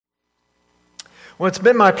Well, it's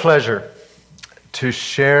been my pleasure to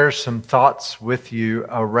share some thoughts with you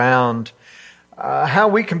around how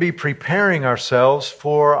we can be preparing ourselves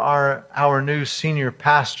for our new senior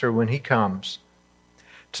pastor when he comes.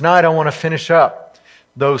 Tonight I want to finish up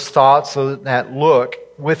those thoughts, that look,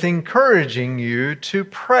 with encouraging you to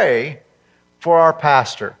pray for our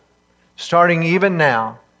pastor, starting even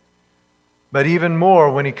now, but even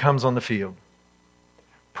more when he comes on the field.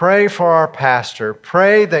 Pray for our pastor.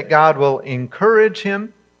 Pray that God will encourage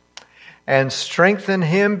him and strengthen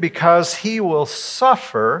him because he will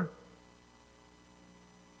suffer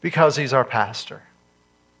because he's our pastor.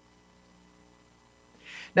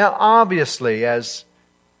 Now, obviously, as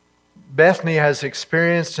Bethany has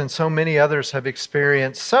experienced and so many others have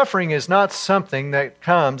experienced, suffering is not something that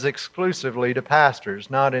comes exclusively to pastors,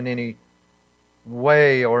 not in any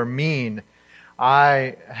way or mean.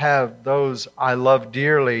 I have those I love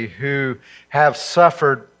dearly who have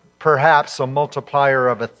suffered perhaps a multiplier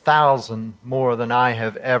of 1,000 more than I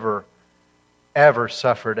have ever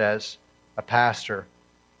suffered as a pastor.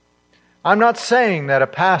 I'm not saying that a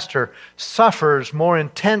pastor suffers more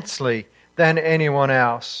intensely than anyone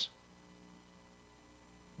else.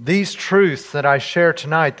 These truths that I share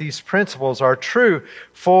tonight, these principles, are true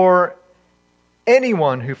for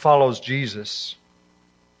anyone who follows Jesus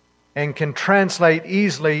and can translate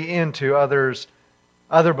easily into other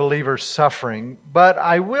believers' suffering. But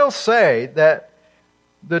I will say that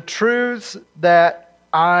the truths that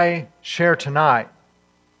I share tonight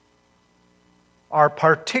are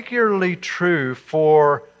particularly true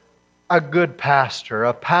for a good pastor,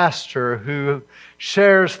 a pastor who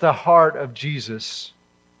shares the heart of Jesus.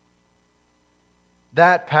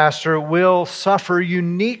 That pastor will suffer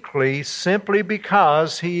uniquely simply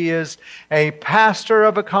because he is a pastor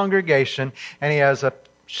of a congregation and he has a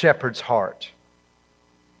shepherd's heart.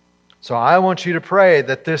 So I want you to pray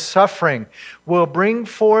that this suffering will bring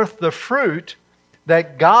forth the fruit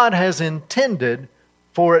that God has intended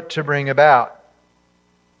for it to bring about.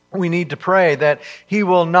 We need to pray that he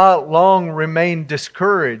will not long remain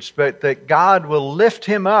discouraged, but that God will lift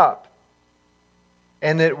him up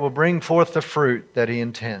and that it will bring forth the fruit that he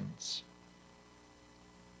intends.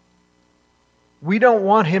 We don't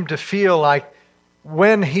want him to feel like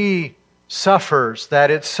when he suffers that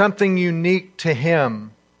it's something unique to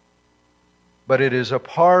him, but it is a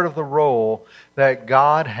part of the role that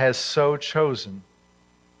God has so chosen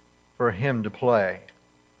for him to play.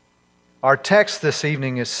 Our text this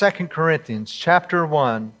evening is 2 Corinthians chapter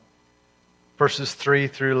 1, verses 3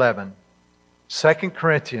 through 11. 2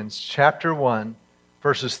 Corinthians chapter 1,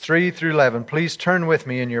 verses 3 through 11. Please turn with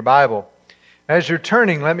me in your Bible. As you're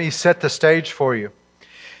turning, let me set the stage for you.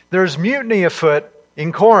 There's mutiny afoot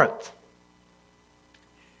in Corinth.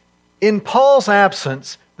 In Paul's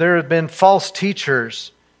absence, there have been false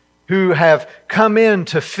teachers who have come in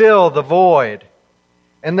to fill the void.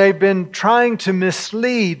 And they've been trying to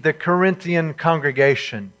mislead the Corinthian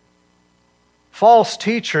congregation. False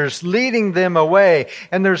teachers leading them away.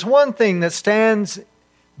 And there's one thing that stands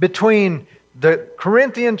between the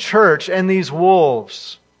Corinthian church and these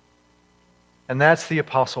wolves. And that's the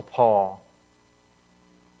Apostle Paul.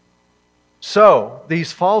 So,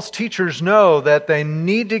 these false teachers know that they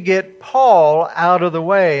need to get Paul out of the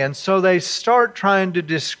way. And so they start trying to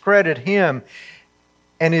discredit him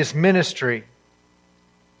and his ministry.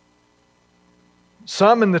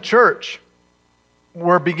 Some in the church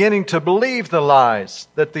were beginning to believe the lies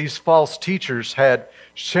that these false teachers had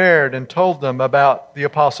shared and told them about the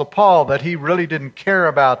Apostle Paul, that he really didn't care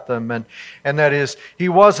about them and that is, he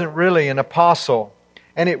wasn't really an apostle.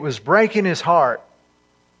 And it was breaking his heart.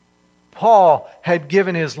 Paul had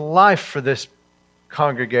given his life for this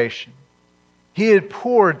congregation. He had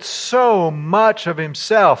poured so much of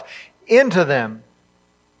himself into them.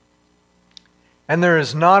 And there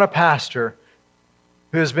is not a pastor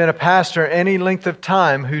who has been a pastor any length of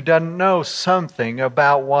time who doesn't know something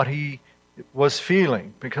about what he was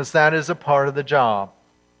feeling, because that is a part of the job.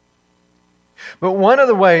 But one of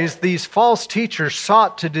the ways these false teachers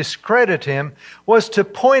sought to discredit him was to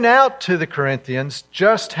point out to the Corinthians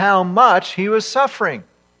just how much he was suffering.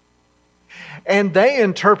 And they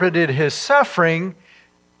interpreted his suffering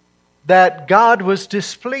that God was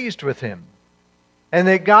displeased with him, and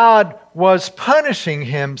that God was punishing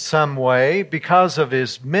him some way because of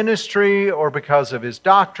his ministry or because of his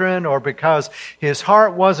doctrine or because his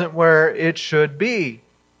heart wasn't where it should be.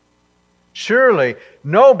 Surely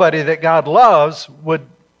nobody that God loves would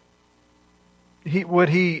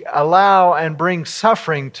he allow and bring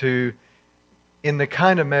suffering to in the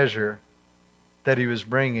kind of measure that he was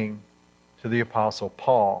bringing to the Apostle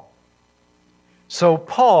Paul. So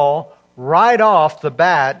Paul right off the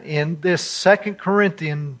bat in this 2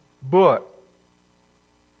 Corinthians book.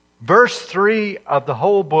 Verse 3 of the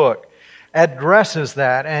whole book addresses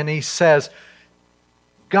that, and he says,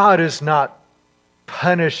 God is not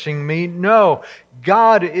punishing me. No,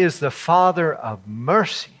 God is the Father of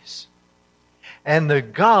mercies and the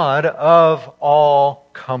God of all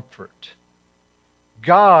comfort.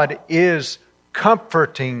 God is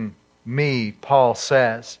comforting me, Paul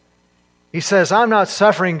says. He says, I'm not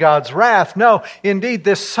suffering God's wrath. No, indeed,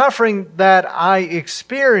 this suffering that I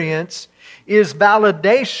experience is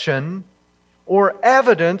validation or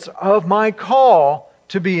evidence of my call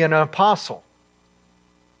to be an apostle.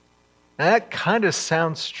 Now, that kind of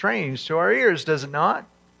sounds strange to our ears, does it not?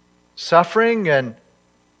 Suffering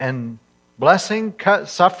and blessing,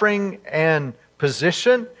 suffering and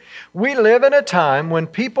position. We live in a time when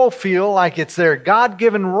people feel like it's their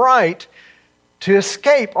God-given right to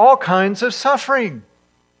escape all kinds of suffering.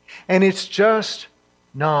 And it's just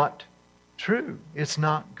not true. It's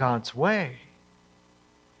not God's way.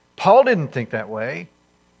 Paul didn't think that way.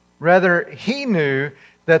 Rather, he knew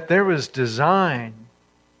that there was design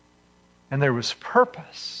and there was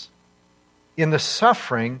purpose in the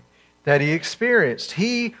suffering that he experienced.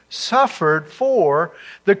 He suffered for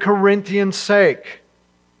the Corinthians' sake.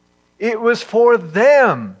 It was for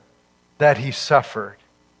them that he suffered.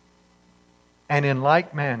 And in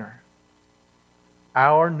like manner,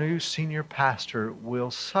 our new senior pastor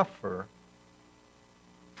will suffer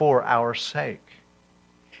for our sake.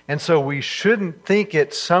 And so we shouldn't think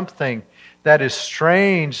it's something that is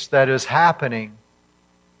strange that is happening,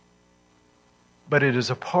 but it is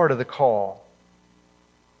a part of the call.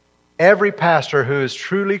 Every pastor who is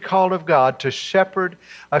truly called of God to shepherd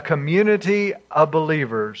a community of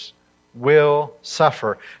believers will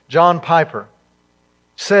suffer. John Piper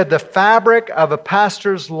said the fabric of a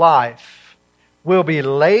pastor's life will be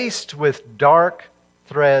laced with dark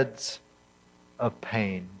threads of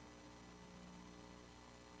pain.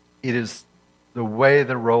 It is the way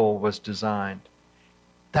the role was designed.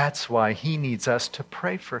 That's why he needs us to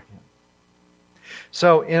pray for him.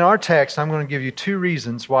 So in our text, I'm going to give you 2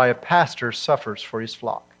 reasons why a pastor suffers for his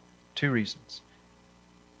flock. 2 reasons.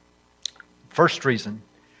 First reason,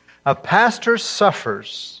 a pastor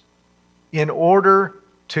suffers in order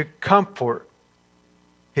to comfort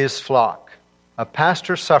his flock. A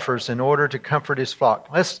pastor suffers in order to comfort his flock.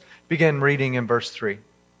 Let's begin reading in verse 3.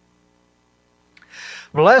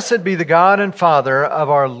 Blessed be the God and Father of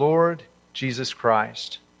our Lord Jesus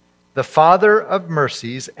Christ, the Father of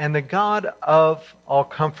mercies and the God of all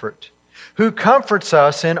comfort, who comforts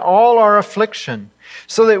us in all our affliction,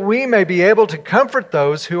 so that we may be able to comfort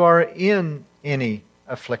those who are in any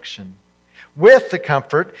affliction, with the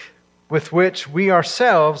comfort with which we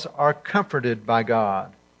ourselves are comforted by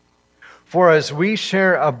God. For as we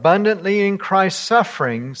share abundantly in Christ's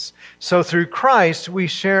sufferings, so through Christ we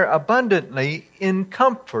share abundantly in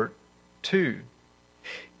comfort too.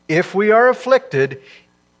 If we are afflicted,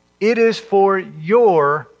 it is for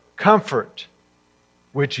your comfort,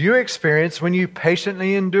 which you experience when you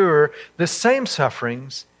patiently endure the same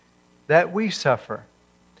sufferings that we suffer.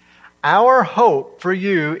 Our hope for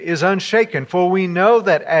you is unshaken, for we know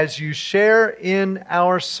that as you share in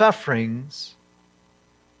our sufferings,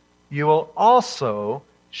 you will also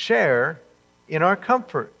share in our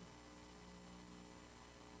comfort.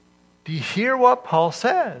 Do you hear what Paul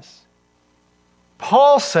says?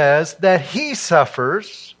 Paul says that he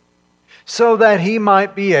suffers so that he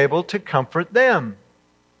might be able to comfort them.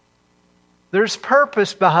 There's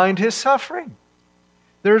purpose behind his suffering.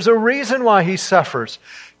 There's a reason why he suffers.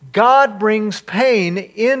 God brings pain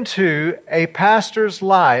into a pastor's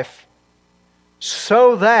life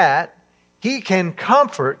so that he can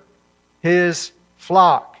comfort his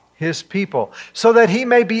flock, his people, so that he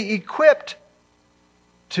may be equipped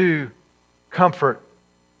to comfort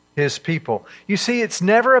his people. You see, it's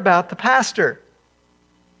never about the pastor.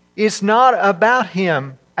 It's not about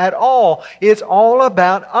him at all. It's all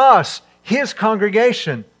about us, his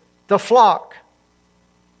congregation, the flock.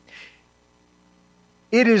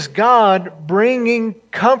 It is God bringing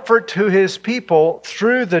comfort to his people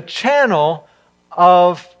through the channel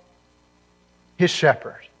of his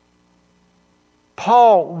shepherd.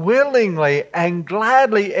 Paul willingly and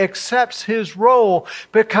gladly accepts his role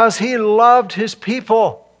because he loved his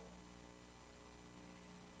people.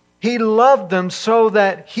 He loved them so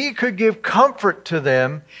that he could give comfort to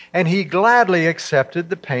them, and he gladly accepted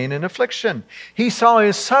the pain and affliction. He saw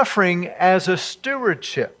his suffering as a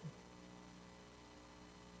stewardship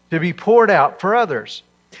to be poured out for others.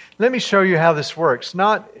 Let me show you how this works.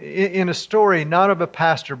 Not in a story, not of a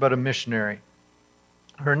pastor, but a missionary.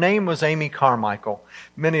 Her name was Amy Carmichael.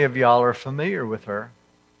 Many of y'all are familiar with her.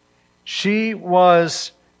 She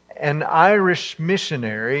was an Irish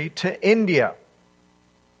missionary to India.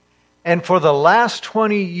 And for the last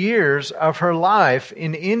 20 years of her life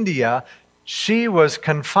in India, she was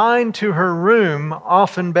confined to her room,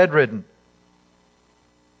 often bedridden.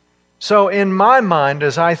 So in my mind,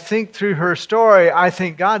 as I think through her story, I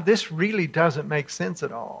think, God, this really doesn't make sense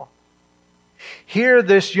at all. Here,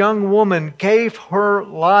 this young woman gave her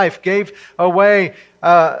life, stayed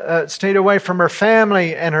away from her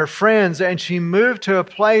family and her friends, and she moved to a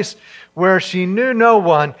place where she knew no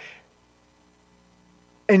one.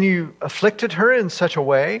 And you afflicted her in such a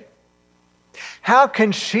way? How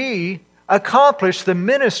can she accomplish the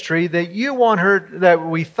ministry that you want her, that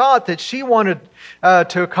we thought that she wanted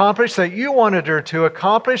to accomplish, that you wanted her to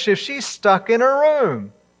accomplish, if she's stuck in her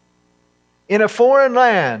room, in a foreign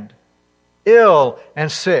land, ill and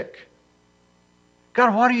sick?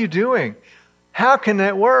 God, what are you doing? How can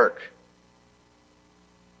that work?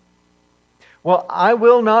 Well, I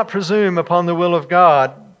will not presume upon the will of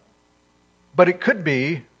God, but it could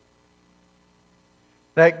be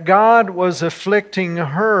that God was afflicting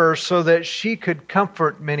her so that she could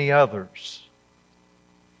comfort many others.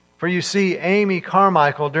 For you see, Amy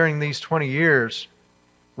Carmichael, during these 20 years,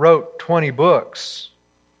 wrote 20 books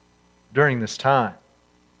during this time.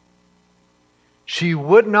 She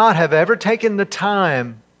would not have ever taken the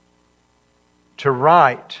time to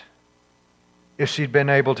write if she'd been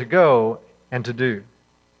able to go and to do.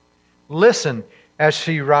 Listen as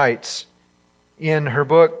she writes in her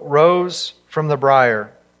book, Rose from the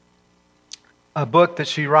Briar, a book that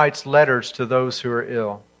she writes letters to those who are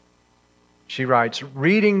ill. She writes,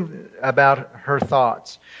 reading about her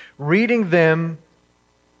thoughts, reading them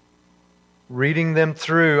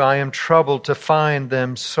through, I am troubled to find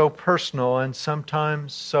them so personal and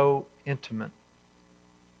sometimes so intimate.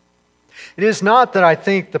 It is not that I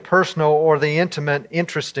think the personal or the intimate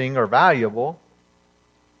interesting or valuable,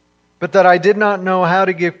 but that I did not know how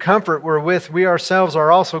to give comfort wherewith we ourselves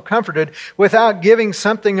are also comforted, without giving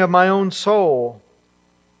something of my own soul.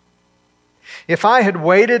 If I had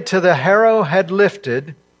waited till the harrow had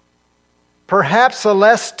lifted, perhaps a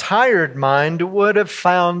less tired mind would have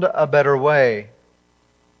found a better way.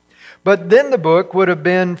 But then the book would have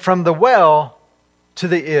been from the well to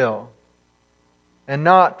the ill, and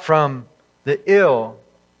not from the ill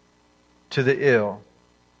to the ill,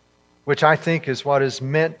 which I think is what is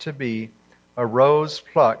meant to be a rose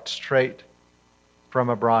plucked straight from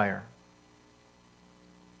a briar.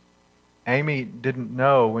 Amy didn't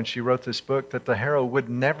know when she wrote this book that the harrow would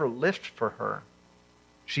never lift for her.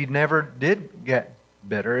 She never did get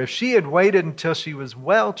bitter. If she had waited until she was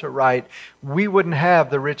well to write, we wouldn't have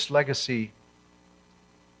the rich legacy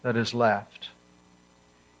that is left.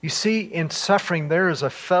 You see, in suffering, there is a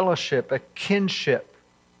fellowship, a kinship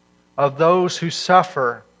of those who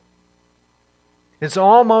suffer. It's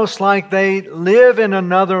almost like they live in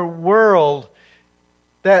another world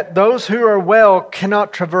that those who are well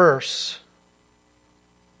cannot traverse.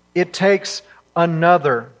 It takes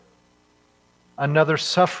another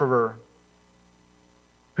sufferer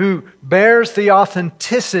who bears the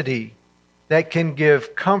authenticity that can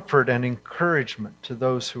give comfort and encouragement to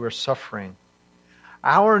those who are suffering.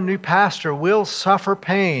 Our new pastor will suffer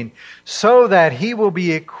pain so that he will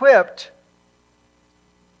be equipped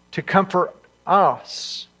to comfort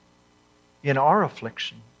us in our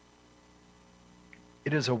affliction.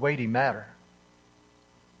 It is a weighty matter.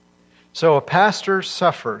 So a pastor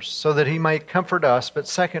suffers so that he might comfort us, but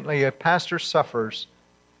secondly, a pastor suffers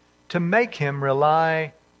to make him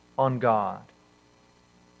rely on God.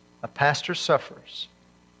 A pastor suffers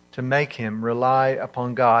to make him rely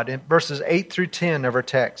upon God. In verses 8 through 10 of our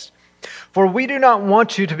text. For we do not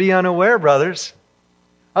want you to be unaware, brothers,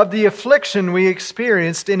 of the affliction we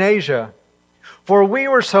experienced in Asia. For we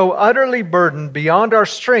were so utterly burdened beyond our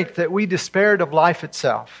strength that we despaired of life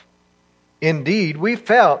itself. Indeed, we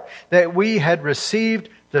felt that we had received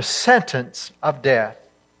the sentence of death.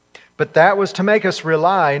 But that was to make us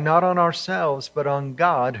rely not on ourselves, but on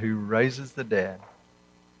God who raises the dead.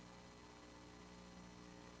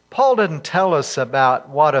 Paul didn't tell us about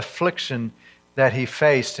what affliction that he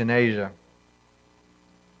faced in Asia.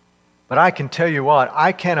 But I can tell you what,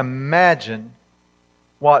 I can imagine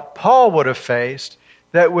what Paul would have faced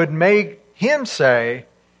that would make him say,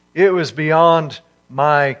 it was beyond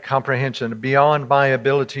my comprehension, beyond my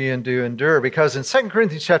ability to endure. Because in 2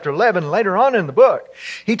 Corinthians chapter 11, later on in the book,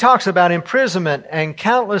 he talks about imprisonment and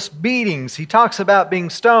countless beatings. He talks about being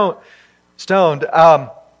stoned,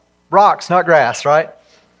 rocks, not grass, right?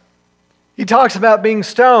 He talks about being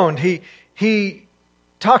stoned. He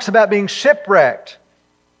talks about being shipwrecked.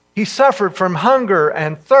 He suffered from hunger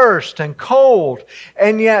and thirst and cold.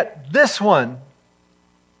 And yet this one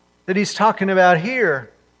that he's talking about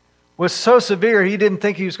here was so severe he didn't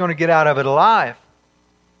think he was going to get out of it alive.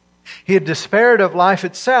 He had despaired of life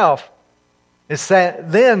itself. It's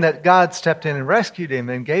then that God stepped in and rescued him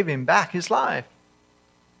and gave him back his life.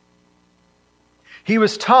 He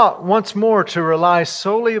was taught once more to rely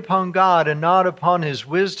solely upon God and not upon his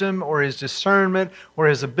wisdom or his discernment or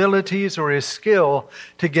his abilities or his skill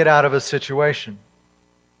to get out of a situation.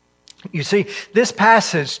 You see, this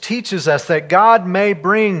passage teaches us that God may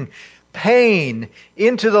bring pain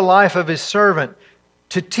into the life of his servant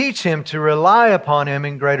to teach him to rely upon him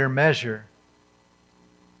in greater measure,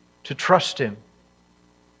 to trust him,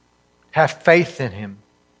 have faith in him.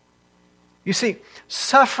 You see,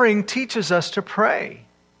 suffering teaches us to pray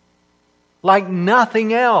like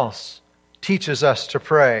nothing else teaches us to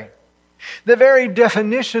pray. The very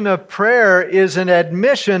definition of prayer is an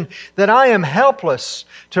admission that I am helpless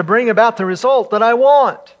to bring about the result that I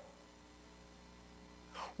want.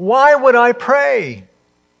 Why would I pray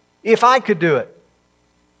if I could do it?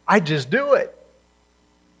 I'd just do it.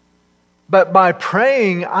 But by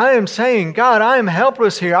praying, I am saying, God, I am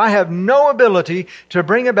helpless here. I have no ability to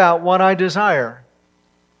bring about what I desire.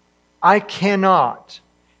 I cannot.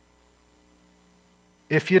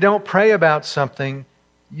 If you don't pray about something,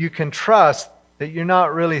 you can trust that you're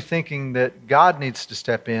not really thinking that God needs to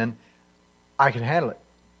step in. I can handle it.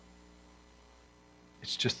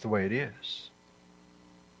 It's just the way it is.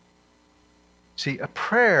 See, a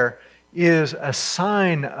prayer is a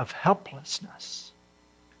sign of helplessness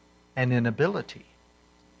and inability.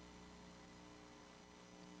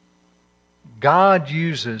 God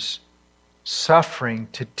uses suffering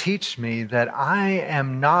to teach me that I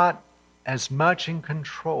am not as much in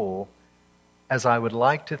control as I would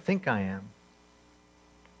like to think I am.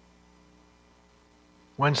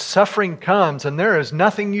 When suffering comes and there is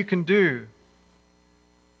nothing you can do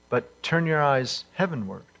but turn your eyes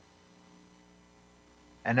heavenward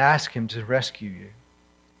and ask Him to rescue you.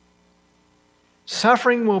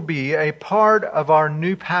 Suffering will be a part of our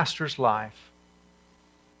new pastor's life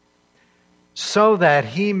so that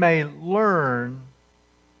he may learn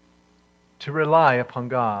to rely upon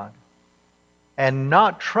God and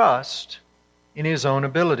not trust in his own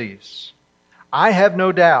abilities. I have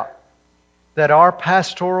no doubt that our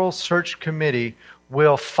pastoral search committee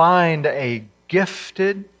will find a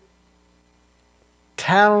gifted,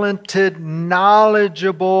 talented,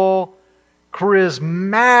 knowledgeable,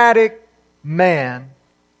 charismatic man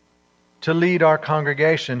to lead our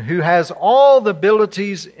congregation who has all the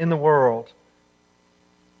abilities in the world.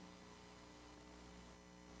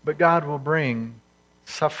 But God will bring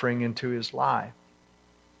suffering into his life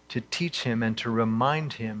to teach him and to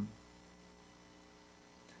remind him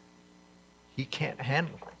he can't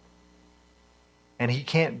handle it. And he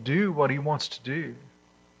can't do what he wants to do.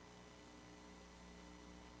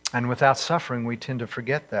 And without suffering, we tend to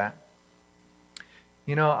forget that.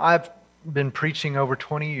 You know, I've been preaching over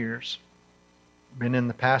 20 years. Been in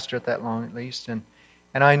the pastorate that long at least. And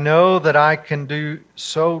I know that I can do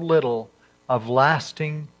so little of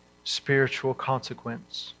lasting spiritual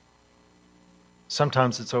consequence.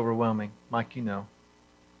 Sometimes it's overwhelming, Mike, you know.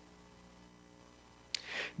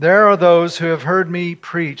 There are those who have heard me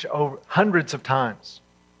preach over hundreds of times.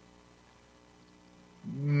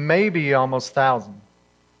 Maybe almost 1,000.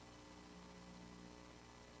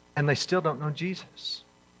 And they still don't know Jesus.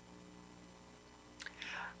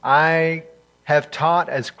 I have taught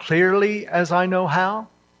as clearly as I know how,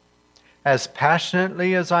 as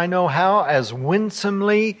passionately as I know how, as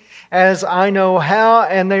winsomely as I know how,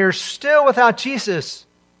 and they are still without Jesus.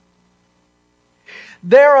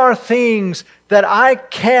 There are things that I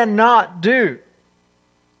cannot do.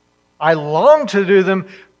 I long to do them,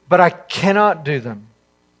 but I cannot do them.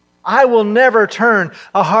 I will never turn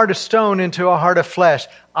a heart of stone into a heart of flesh.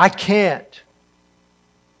 I can't.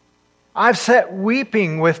 I've sat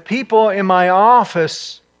weeping with people in my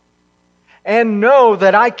office and know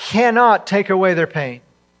that I cannot take away their pain.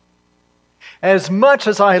 As much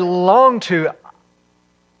as I long to,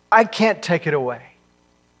 I can't take it away.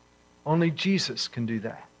 Only Jesus can do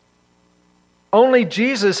that. Only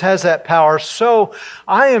Jesus has that power. So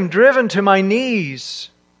I am driven to my knees.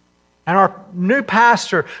 And our new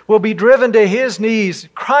pastor will be driven to his knees,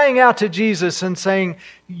 crying out to Jesus and saying,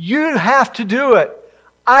 "You have to do it.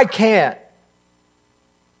 I can't."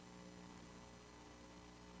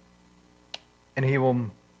 And he will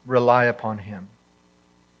rely upon him.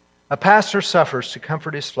 A pastor suffers to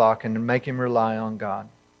comfort his flock and to make him rely on God.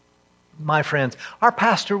 My friends, our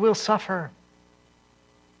pastor will suffer.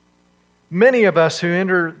 Many of us who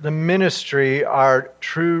enter the ministry are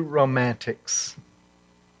true romantics.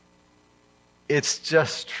 It's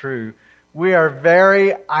just true. We are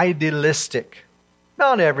very idealistic.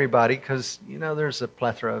 Not everybody, because, there's a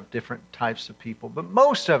plethora of different types of people. But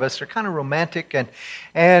most of us are kind of romantic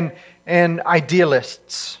and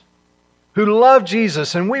idealists who love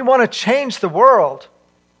Jesus, and we want to change the world.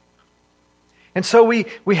 And so we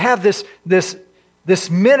have this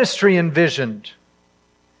ministry envisioned.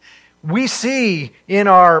 We see in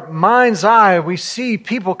our mind's eye, we see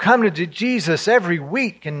people coming to Jesus every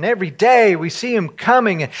week and every day. We see Him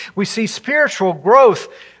coming, and we see spiritual growth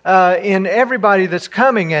in everybody that's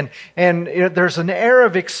coming, and there's an air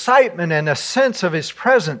of excitement and a sense of His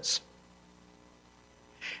presence.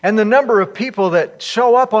 And the number of people that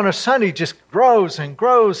show up on a Sunday just grows and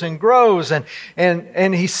grows and grows,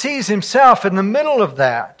 and He sees Himself in the middle of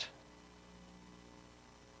that.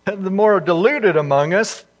 The more deluded among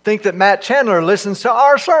us think that Matt Chandler listens to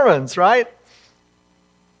our sermons, right?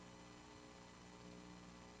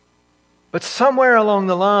 But somewhere along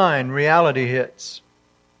the line, reality hits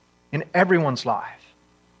in everyone's life.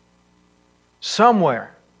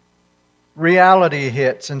 Somewhere, reality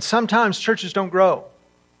hits, and sometimes churches don't grow.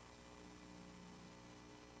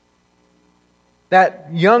 That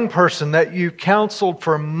young person that you counseled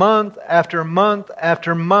for month after month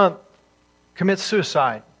after month commits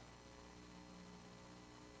suicide.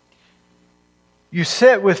 You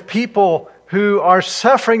sit with people who are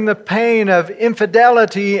suffering the pain of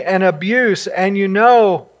infidelity and abuse, and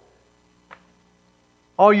all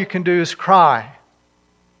you can do is cry.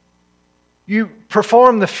 You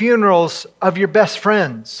perform the funerals of your best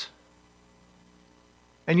friends,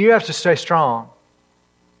 and you have to stay strong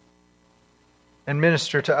and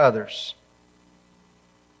minister to others.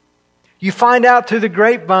 You find out through the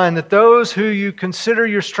grapevine that those who you consider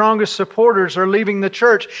your strongest supporters are leaving the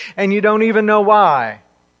church, and you don't even know why.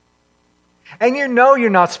 And you're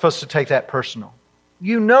not supposed to take that personal.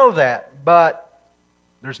 You know that, but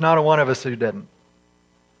there's not a one of us who didn't.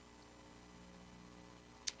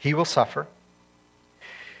 He will suffer.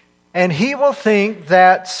 And he will think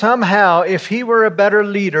that somehow if he were a better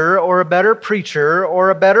leader or a better preacher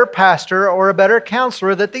or a better pastor or a better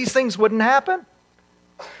counselor, that these things wouldn't happen.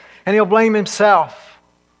 And he'll blame himself.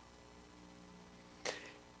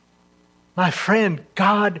 My friend,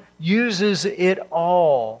 God uses it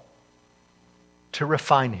all to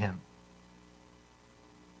refine him,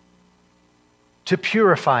 to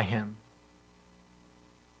purify him,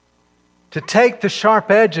 to take the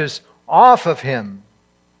sharp edges off of him.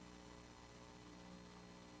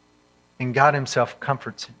 And God Himself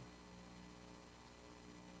comforts him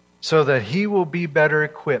so that he will be better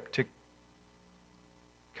equipped to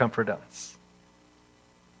comfort us.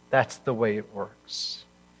 That's the way it works.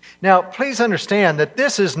 Now, please understand that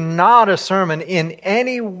this is not a sermon in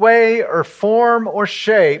any way or form or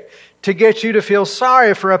shape to get you to feel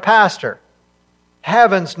sorry for a pastor.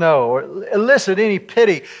 Heavens no, or elicit any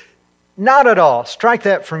pity. Not at all. Strike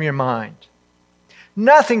that from your mind.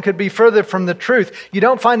 Nothing could be further from the truth. You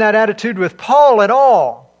don't find that attitude with Paul at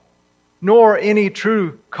all, nor any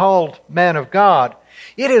true called man of God.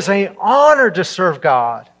 It is an honor to serve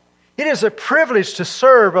God. It is a privilege to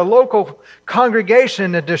serve a local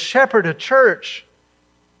congregation and to shepherd a church.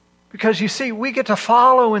 Because you see, we get to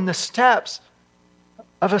follow in the steps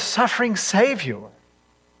of a suffering Savior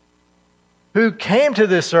who came to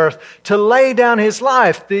this earth to lay down His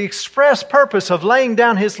life, the express purpose of laying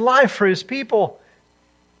down His life for His people.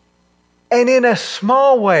 And in a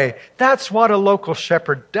small way, that's what a local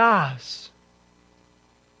shepherd does.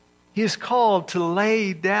 He is called to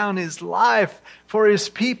lay down His life for His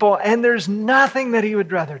people, and there's nothing that He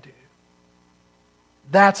would rather do.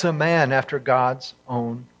 That's a man after God's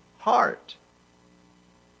own heart.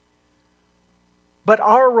 But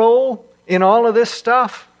our role in all of this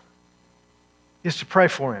stuff is to pray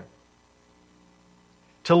for him,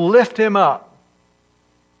 to lift him up.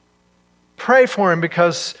 Pray for him,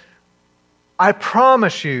 because I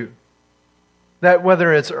promise you that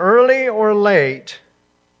whether it's early or late,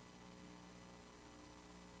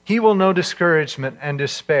 he will know discouragement and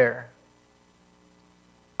despair.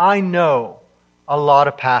 I know a lot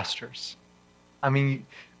of pastors. I mean,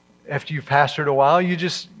 after you've pastored a while,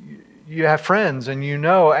 you have friends and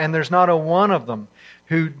and there's not a one of them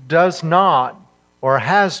who does not or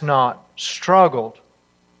has not struggled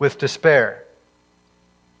with despair.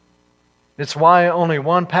 It's why only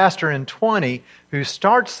one pastor in 20 who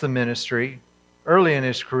starts the ministry early in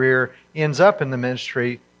his career ends up in the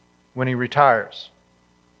ministry when he retires.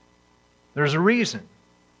 There's a reason.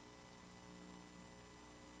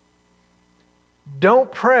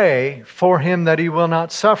 Don't pray for him that he will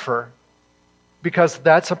not suffer. because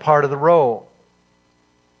that's a part of the role.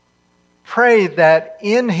 Pray that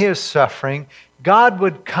in his suffering, God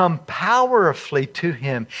would come powerfully to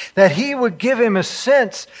him, that he would give him a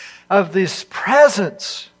sense of this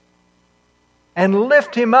presence and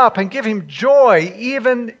lift him up and give him joy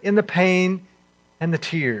even in the pain and the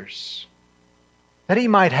tears, that he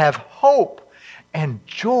might have hope and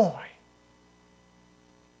joy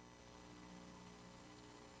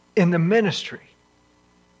in the ministry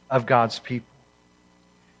of God's people.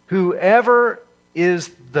 Whoever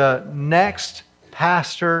is the next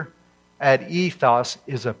pastor at Ethos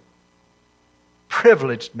is a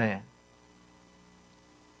privileged man.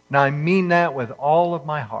 And I mean that with all of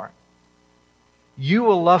my heart. You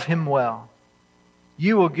will love him well.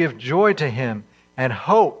 You will give joy to him and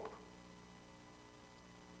hope.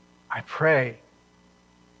 I pray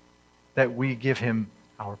that we give him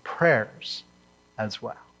our prayers as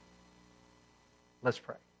well. Let's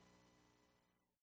pray.